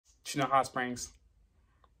Chena Hot Springs.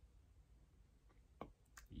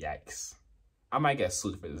 Yikes. I might get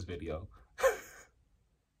sued for this video.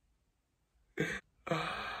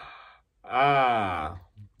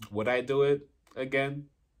 Would I do it again?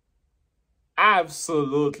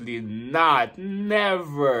 Absolutely not.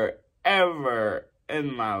 Never, ever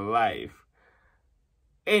in my life.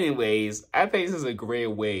 Anyways, I think this is a great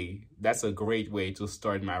way. That's a great way to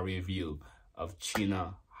start my review of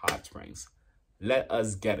Chena Hot Springs. Let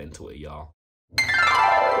us get into it, y'all.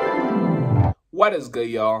 What is good,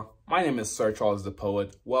 y'all? My name is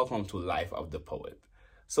Sircharlesthepoet. Welcome to Life of the Poet.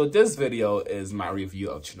 So this video is my review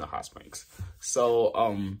of Chena Hot Springs. So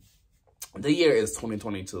the year is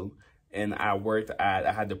 2022, and I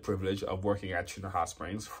had the privilege of working at Chena Hot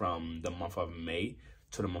Springs from the month of May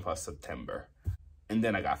to the month of September. And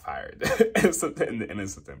then I got fired in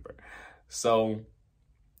September. So,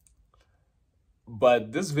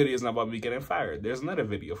 but this video is not about me getting fired. There's another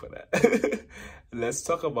video for that. Let's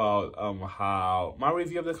talk about how my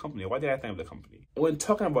review of the company. What did I think of the company? When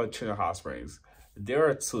talking about Chena Hot Springs, there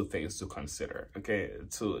are two things to consider. Okay,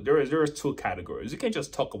 there are two categories. You can't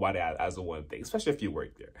just talk about it as a one thing, especially if you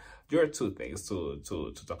work there. There are two things to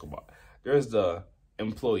talk about. There's the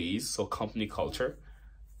employees, so company culture,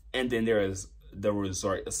 and then there is the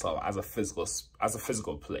resort itself as a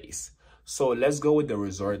physical place. So let's go with the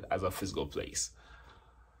resort as a physical place.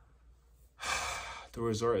 The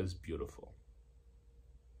resort is beautiful.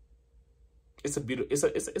 It's a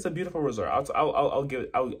beautiful resort. I'll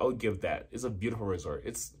give that. It's a beautiful resort.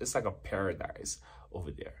 It's like a paradise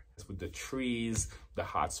over there. It's with the trees, the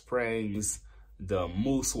hot springs, the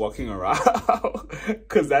moose walking around,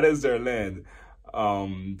 because that is their land.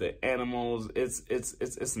 The animals,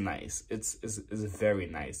 it's nice. It's very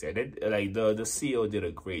nice there. Like the CEO did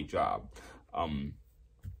a great job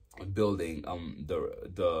building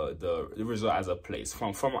the resort as a place.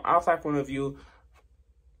 From an outside point of view,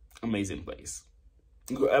 amazing place.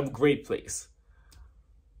 A great place.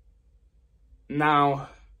 Now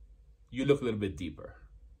you look a little bit deeper.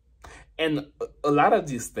 And a lot of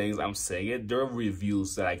these things I'm saying, they're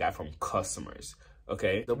reviews that I got from customers.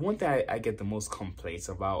 Okay, the one thing I get the most complaints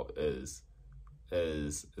about is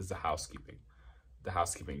the housekeeping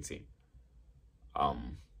team.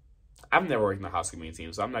 I've never worked in the housekeeping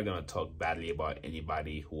team, so I'm not gonna talk badly about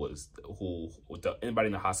anybody anybody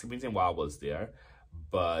in the housekeeping team while I was there.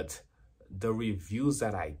 But the reviews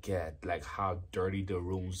that I get, like how dirty the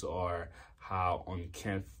rooms are, how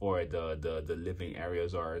unkempt for the living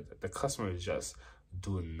areas are, the customers just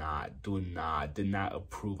did not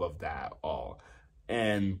approve of that at all.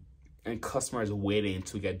 And customers waiting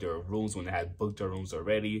to get their rooms when they had booked their rooms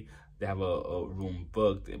already. They have a room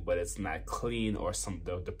booked, but it's not clean, or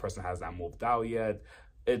the person has not moved out yet.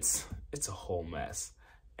 It's a whole mess.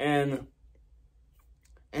 And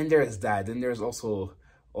there's that. Then there's also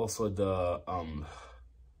the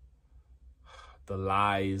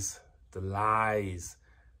lies,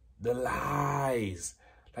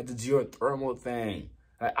 like the geothermal thing.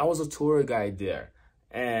 Like, I was a tour guide there,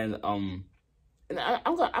 and I'm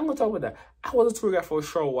gonna talk about that. I was a tour guide for a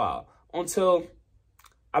short while until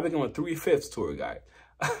I became a 3/5 tour guide.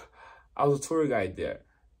 I was a tour guide there,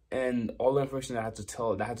 and all the information I had to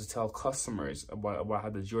tell customers about how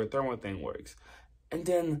the geothermal thing works. And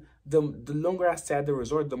then the longer I stay at the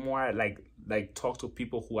resort, the more I like talk to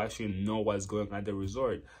people who actually know what's going on at the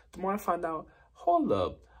resort. The more I find out, hold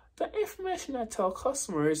up, the information I tell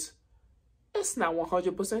customers, it's not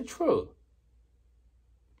 100% true.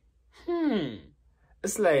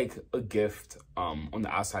 It's like a gift. On the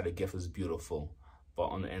outside, the gift is beautiful, but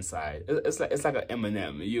on the inside, it's like an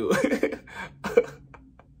M&M.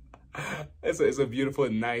 It's a beautiful,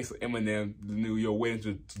 nice M&M. You're waiting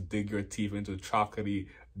to dig your teeth into chocolatey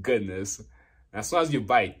goodness. And as soon as you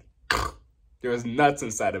bite, there's nuts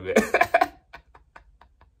inside of it.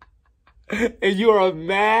 And you are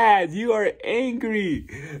mad. You are angry.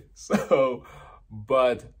 So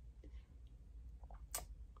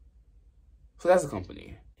that's the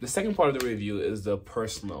company. The second part of the review is the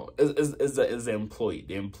personal, is the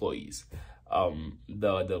employees,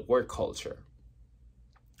 the work culture.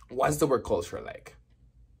 What's the work culture like?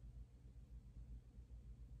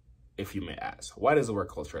 If you may ask, what is the work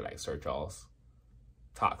culture like, Sir Charles?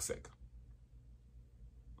 Toxic.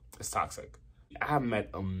 It's toxic. I have met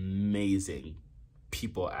amazing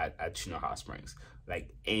people at Chena Hot Springs,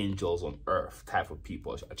 like angels on earth type of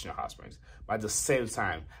people at Chena Hot Springs. But at the same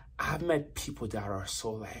time, I've met people that are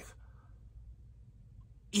so like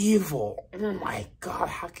evil. Oh my God,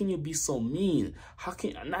 how can you be so mean? How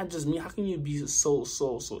can, not just mean, how can you be so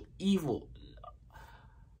evil?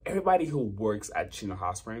 Everybody who works at Chena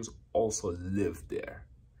Hot Springs also lived there.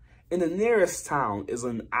 And the nearest town is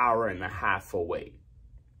an hour and a half away.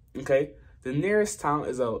 Okay? The nearest town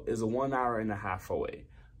is a 1 hour and a half away.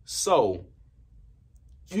 So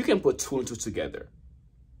you can put two and two together.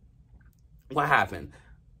 What happened?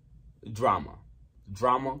 Drama.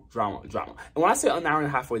 Drama. And when I say an hour and a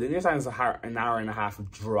half away, the nearest town is an hour and a half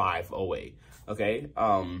drive away. Okay?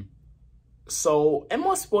 So, and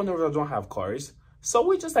most people in the world don't have cars. So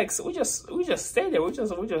we just stay there.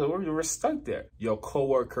 We're stuck there. Your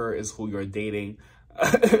coworker is who you're dating.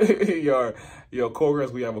 your coworker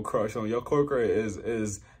is who you have a crush on. Your coworker is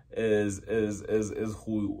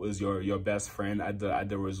who is your best friend at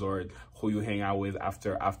the resort, who you hang out with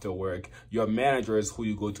after work. Your manager is who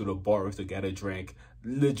you go to the bar with to get a drink.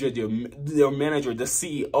 Legit, your manager, the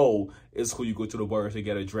CEO, is who you go to the bar with to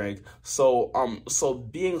get a drink. So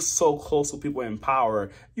being so close to people in power,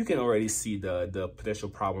 you can already see the potential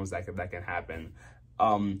problems that can happen.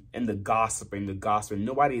 And the gossiping.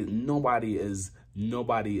 Nobody is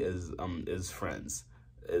friends.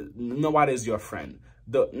 Nobody is your friend.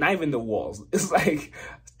 Not even the walls. It's like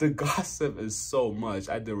the gossip is so much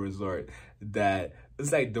at the resort that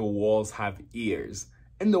it's like the walls have ears.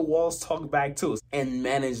 And the walls talk back too. And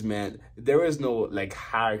management, there is no like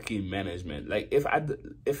hierarchy management. Like if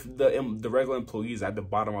the regular employees at the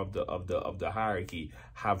bottom of the hierarchy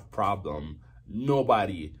have problem,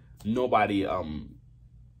 nobody can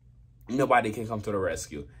come to the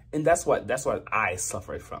rescue. And that's what I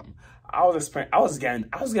suffered from. I was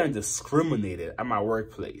getting discriminated at my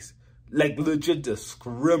workplace. Like legit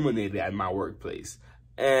discriminated at my workplace.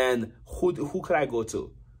 And who could I go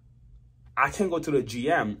to? I can't go to the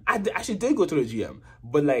GM. I actually did go to the GM,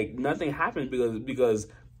 but like nothing happened because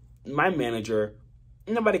my manager,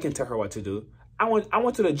 nobody can tell her what to do. I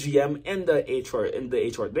went to the GM and the HR.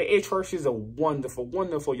 The HR, she's a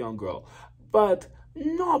wonderful young girl, but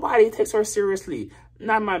nobody takes her seriously.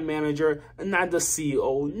 Not my manager, not the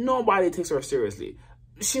CEO. Nobody takes her seriously.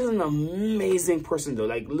 She's an amazing person though,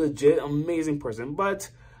 like legit amazing person, but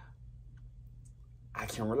I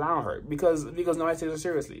can't rely on her because nobody takes her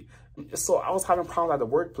seriously. So I was having problems at the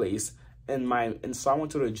workplace, and so I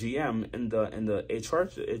went to the GM and the HR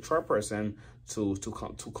person to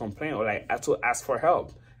complain or like to ask for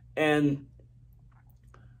help. And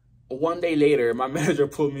one day later, my manager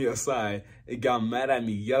pulled me aside and got mad at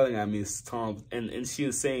me, yelling at me, stomped, and she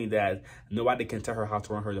was saying that nobody can tell her how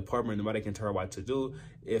to run her department, nobody can tell her what to do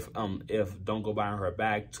if don't go behind her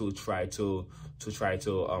back to try to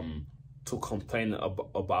complain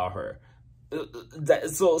about her.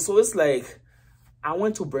 So it's like I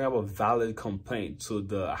went to bring up a valid complaint to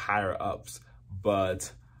the higher ups,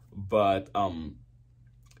 but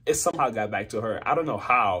it somehow got back to her. I don't know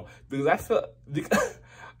how, because I feel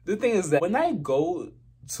the thing is that when I go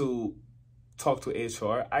to talk to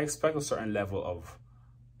HR, I expect a certain level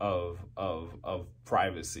of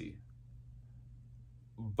privacy.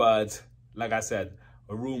 But like I said,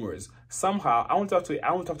 rumors. Somehow I want to talk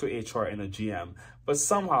to HR and a GM, but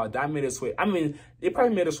somehow that made its way. I mean, it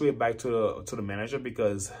probably made its way back to the manager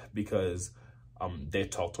because they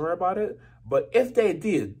talked to her about it. But if they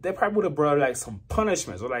did, they probably would have brought like some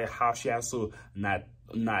punishments or like how she has to not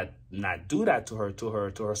do that to her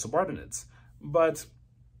subordinates. But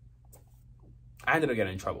I ended up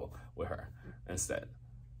getting in trouble with her instead.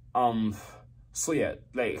 So yeah,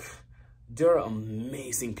 like there are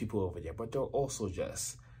amazing people over there, but there are also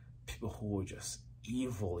just people who are just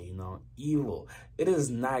evil, you know, evil. It is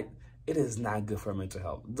not good for mental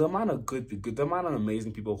health. The amount of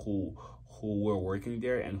amazing people who were working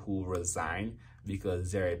there and who resigned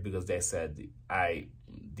because they said,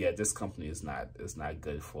 this company is not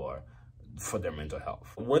good for their mental health.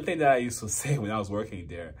 One thing that I used to say when I was working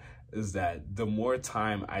there is that the more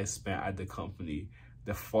time I spent at the company,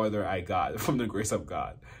 the farther I got from the grace of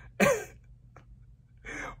God.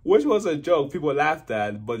 Which was a joke people laughed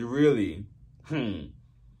at, but really, the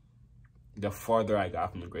farther I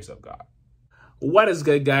got from the grace of God. What is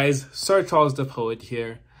good, guys? Sircharlesthepoet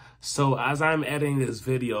here. So as I'm editing this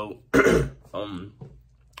video,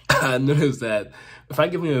 I noticed that if I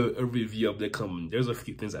give you a review of the company, there's a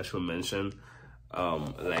few things I should mention,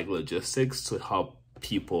 like logistics to help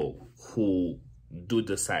people who do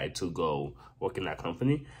decide to go work in that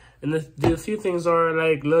company. And the few things are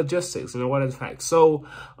like logistics, you know, what is fact. So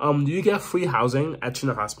you get free housing at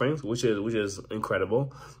Chena Hot Springs, which is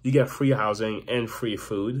incredible. You get free housing and free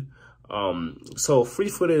food. So free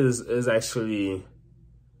food is actually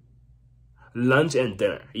lunch and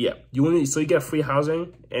dinner. Yeah, so you get free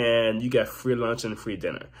housing and you get free lunch and free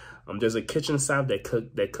dinner. There's a kitchen staff that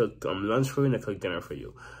cook lunch for you and they cook dinner for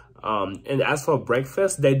you. And as for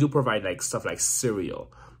breakfast, they do provide like stuff like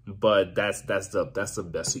cereal. but that's the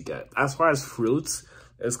best you get. As far as fruits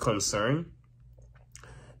is concerned,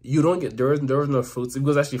 you don't get, there's no fruits,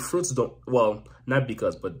 because actually fruits don't, well, not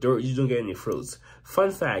because, but you don't get any fruits. Fun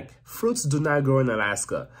fact, fruits do not grow in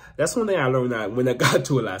Alaska. That's one thing I learned when I got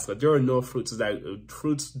to Alaska. There are no fruits that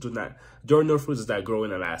grow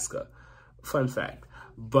in Alaska. Fun fact.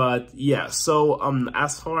 But yeah, so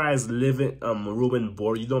as far as living room and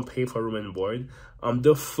board, you don't pay for room and board.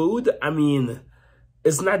 The food, I mean,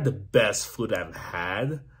 it's not the best food I've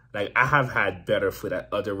had. Like, I have had better food at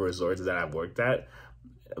other resorts that I've worked at,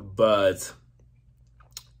 but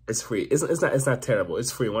it's free. It's not terrible.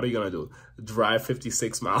 It's free. What are you gonna do? Drive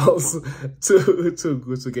 56 miles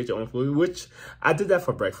to get your own food? Which I did that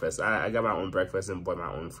for breakfast. I got my own breakfast and bought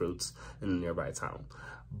my own fruits in a nearby town.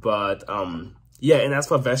 But yeah, and as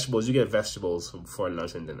for vegetables, you get vegetables for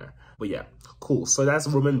lunch and dinner. But yeah, cool. So that's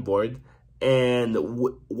room and board. And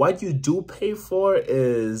what you do pay for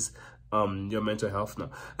is your mental health. No,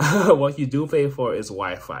 what you do pay for is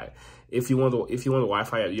Wi-Fi. If you want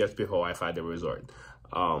Wi-Fi, you have to pay for Wi-Fi at the resort.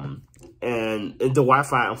 And the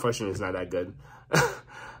Wi-Fi, unfortunately, is not that good.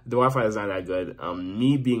 The Wi-Fi is not that good.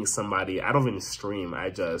 Me being somebody, I don't even stream. I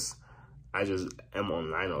just am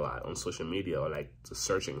online a lot on social media, or like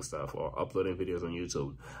searching stuff or uploading videos on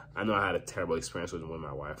YouTube. I know I had a terrible experience with my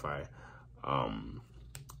Wi-Fi.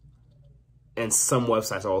 And some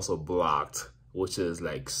websites are also blocked, which is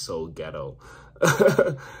like so ghetto.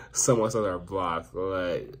 Some websites are blocked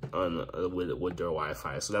like with their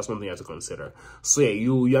Wi-Fi, so that's one thing you have to consider. So yeah,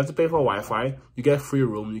 you have to pay for Wi-Fi. You get free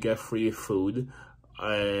room, you get free food,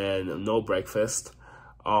 and no breakfast.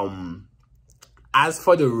 As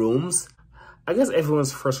for the rooms, I guess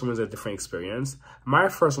everyone's first room is a different experience. My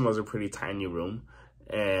first one was a pretty tiny room,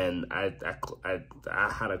 and I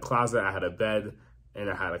had a closet, I had a bed, and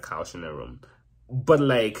I had a couch in the room. But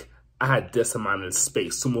like, I had this amount of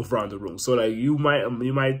space to move around the room. So like, you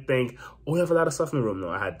might think, oh, you have a lot of stuff in the room. No,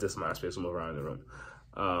 I had this amount of space to move around the room.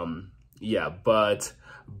 Yeah, but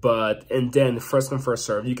and then first come first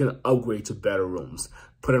serve, you can upgrade to better rooms.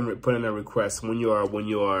 Put in a request when you are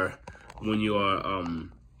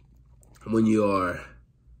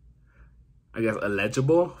I guess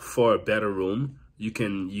eligible for a better room. You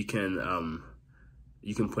can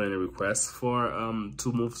put in a request for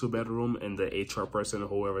to move to a better room, and the HR person or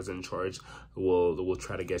whoever's in charge will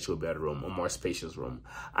try to get you a better room, a more spacious room.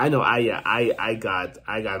 I know I got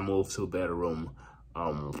moved to a better room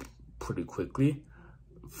pretty quickly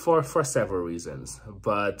for several reasons.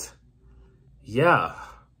 But yeah,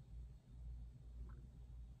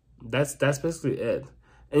 that's basically it.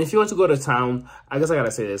 And if you want to go to town, I guess I gotta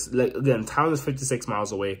say this. Like, again, town is 56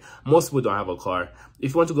 miles away. Most people don't have a car.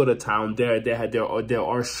 If you want to go to town, there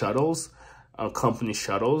are shuttles, company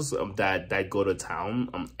shuttles that go to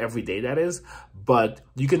town every day. That is, but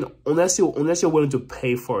you can, unless you're willing to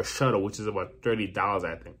pay for a shuttle, which is about $30,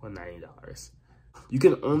 I think, or $90. You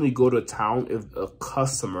can only go to town if a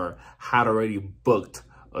customer had already booked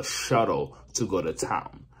a shuttle to go to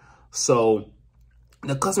town. So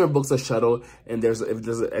the customer books a shuttle, and if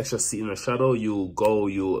there's an extra seat in the shuttle, you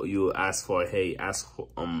ask the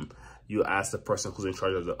person who's in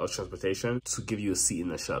charge of transportation to give you a seat in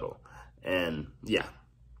the shuttle. And yeah,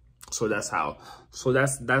 so that's a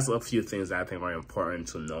few things that I think are important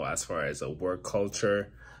to know as far as a work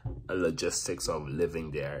culture, a logistics of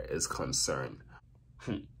living there is concerned.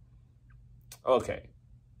 Okay,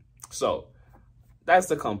 so that's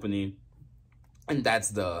the company, and that's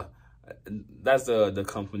the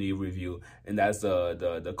company review, and that's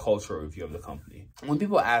the cultural review of the company. When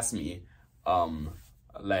people ask me,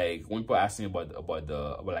 like when people ask me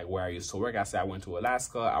about like where I used to work, I say I went to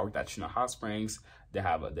Alaska. I worked at Chena Hot Springs. They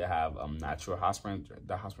have natural hot springs.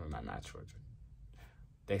 The hot springs are not natural.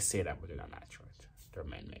 They say that, but they're not natural. They're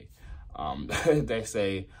man-made.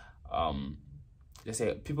 They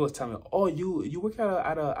say people tell me, oh, you work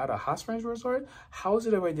at a hot springs resort? How is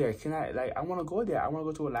it over there? Can I want to go there. I want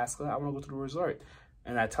to go to Alaska. I want to go to the resort.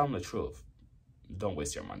 And I tell them the truth. Don't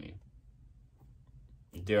waste your money.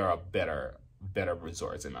 There are better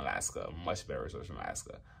resorts in Alaska, much better resorts in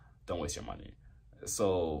Alaska. Don't waste your money.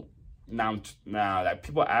 So now like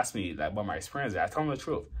people ask me like about my experience there, I tell them the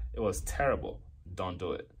truth. It was terrible. Don't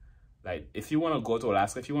do it. Like, if you want to go to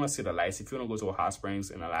Alaska, if you want to see the lights, if you want to go to a hot springs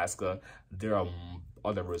in Alaska, there are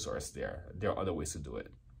other resorts there. There are other ways to do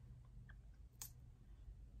it.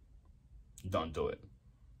 Don't do it.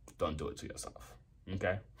 Don't do it to yourself.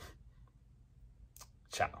 Okay?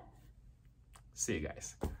 Ciao. See you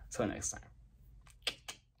guys. Till next time.